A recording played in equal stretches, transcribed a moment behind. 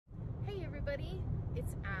everybody,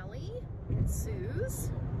 it's Allie and Suze.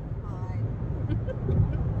 Hi.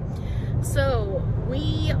 So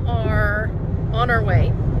we are on our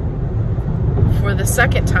way for the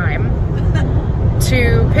second time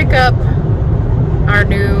to pick up our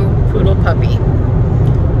new poodle puppy.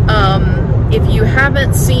 If you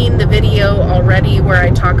haven't seen the video already where I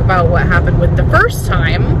talk about what happened with the first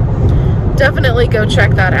time, definitely go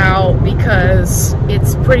check that out because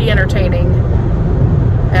it's pretty entertaining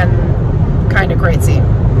and kind of crazy.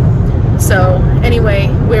 So anyway,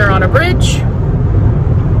 we're on a bridge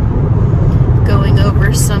going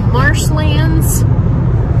over some marshlands,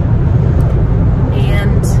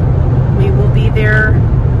 and we will be there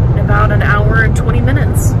in about an hour and 20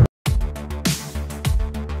 minutes.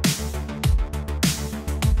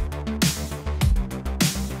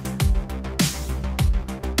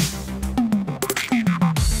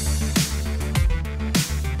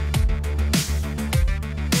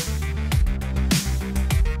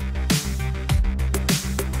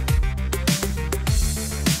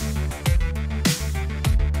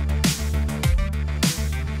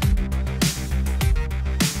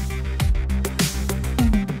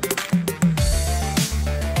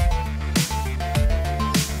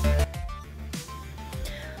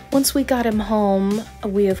 Once we got him home,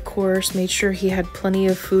 we of course made sure he had plenty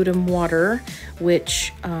of food and water,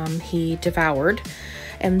 which he devoured.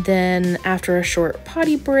 And then after a short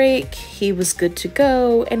potty break, he was good to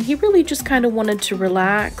go, and he really just kind of wanted to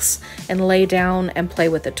relax and lay down and play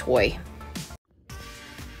with a toy.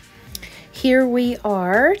 Here we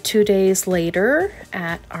are 2 days later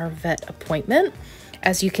at our vet appointment.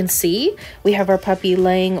 As you can see, we have our puppy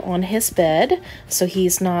laying on his bed, so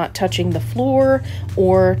he's not touching the floor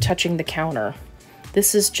or touching the counter.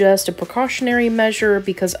 This is just a precautionary measure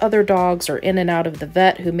because other dogs are in and out of the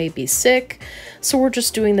vet who may be sick, so we're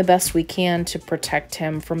just doing the best we can to protect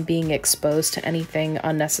him from being exposed to anything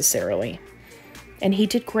unnecessarily. And he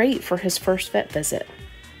did great for his first vet visit.